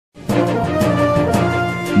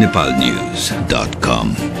nepalnews.com.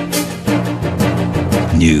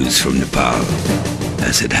 News from Nepal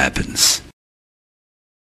as it happens.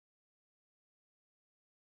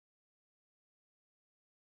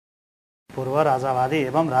 पूर्व राजावादी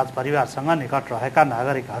एवं राजपरिवारसँग निकट रहेका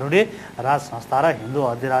नागरिकहरूले राज संस्था र हिन्दू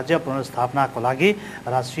अधिराज्य पुनर्स्थापनाको लागि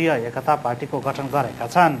राष्ट्रिय एकता पार्टीको गठन गरेका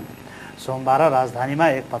छन्। सोमबार राजधानीमा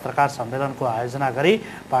एक पत्रकार सम्मेलनको आयोजना गरी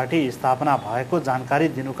पार्टी स्थापना भएको जानकारी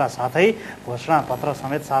दिनुका साथै घोषणापत्र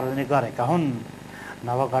समेत सार्वजनिक गरेका हुन्।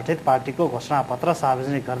 नवगठित पार्टीको घोषणापत्र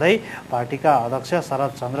सार्वजनिक गर्दै पार्टीका अध्यक्ष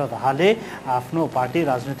शरद चन्द्र दाहालले आफ्नो पार्टी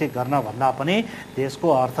राजनीति गर्न भन्दा पनि देशको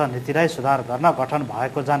अर्थनीतिलाई सुधार गर्न गठन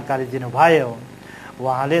भएको जानकारी दिनुभयो।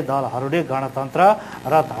 उहाँले दलहरूले गणतन्त्र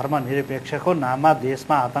र धर्मनिरपेक्षको नाममा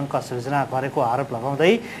देशमा आतंक सृजना गरेको आरोप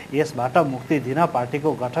लगाउँदै यसबाट मुक्ति दिन पार्टीको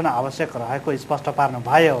गठन आवश्यक रहेको स्पष्ट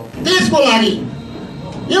पार्नुभयो। देशको लागि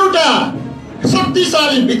एउटा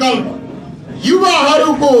शक्तिशाली विकल्प,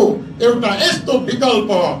 युवाहरूको एउटा यस्तो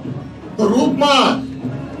विकल्पको रूपमा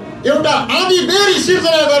एउटा आँधीबेहरी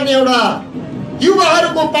सिर्जना गर्ने एउटा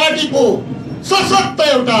युवाहरूको पार्टीको सशक्त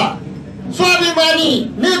एउटा स्वाभिमानी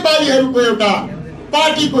नेपालीहरूको एउटा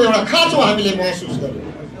पार्टीको एउटा खाँचो हामीले महसुस गर्यौं।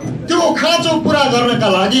 त्यो खाँचो पूरा गर्नका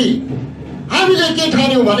लागि हामीले के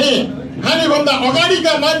ठान्यौं भने हामीभन्दा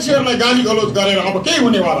अगाडिका मान्छेहरूलाई गाली गलौज गरेर अब केही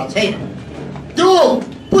हुनेवाला छैन। त्यो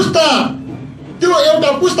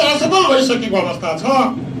एउटा पुस्ता असफल भइसकेको अवस्था छ।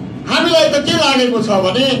 हामीलाई त के लागेको छ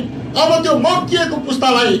भने अब त्यो मक्किएको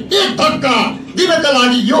पुस्तालाई एक धक्का दिनका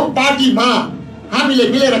लागि यो पार्टीमा हामीले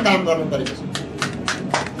मिलेर काम गर्नु परेको छ।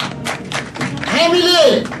 हामीले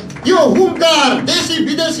यो हुङ्कार देशी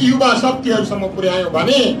विदेशी युवा शक्तिहरूसम्म पुर्यायौं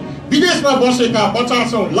भने विदेशमा बसेका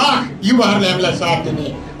 50औं लाख युवाहरूले हामीलाई साथ दिने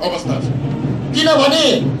अवस्था छ। किनभने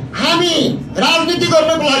हामी राजनीति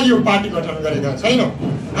गर्नको लागि यो पार्टी गठन गरेका छैनौं।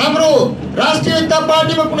 हाम्रो राष्ट्रिय एकता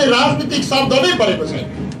पार्टीमा कुनै राजनीतिक शब्द नै परेको छैन।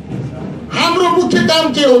 हाम्रो मुख्य काम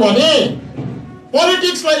के हो भने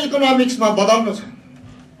पोलिटिक्सलाई इकोनोमिक्समा बदल्नु छ,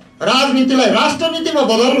 राजनीतिलाई राष्ट्रनीतिमा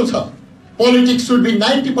बदल्नु छ। पोलिटिक्स शुड बी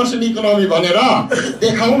 90% इकोनोमी भनेर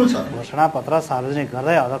देखाउनु छ। घोषणापत्र सार्वजनिक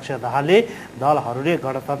गर्दै अध्यक्ष दाहालले दलहरूले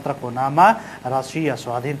गणतन्त्रको नाममा राष्ट्रिय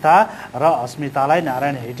स्वाधीनता र अस्मितालाई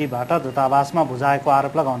नारायण हेटीबाट दूतावासमा बुझाएको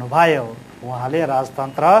आरोप लगाउनुभयो। उहाँले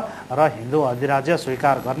राजतन्त्र र हिन्दू अधिराज्य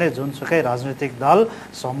स्वीकार गर्ने जुनसुकै राजनीतिक दल,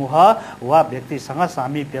 समूह वा व्यक्तिसँग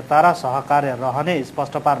सामिप्यता र सहकार्य रहने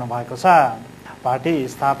स्पष्ट पार्नु भएको छ। पार्टी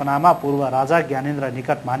स्थापनामा पूर्व राजा ज्ञानेन्द्र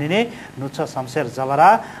निकट मानिने नुच्छ शमशेर जबरा,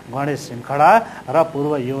 गणेश सिमखडा र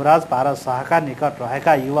पूर्व युवराज पारस शाहका निकट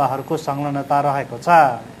रहेका युवाहरूको संलग्नता रहेको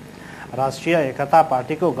छ। राष्ट्रिय एकता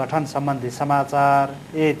पार्टीको गठन सम्बन्धी समाचार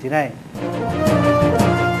यति नै।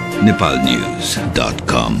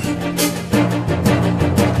 nepalnews.com.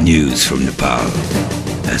 News from Nepal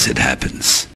as it happens.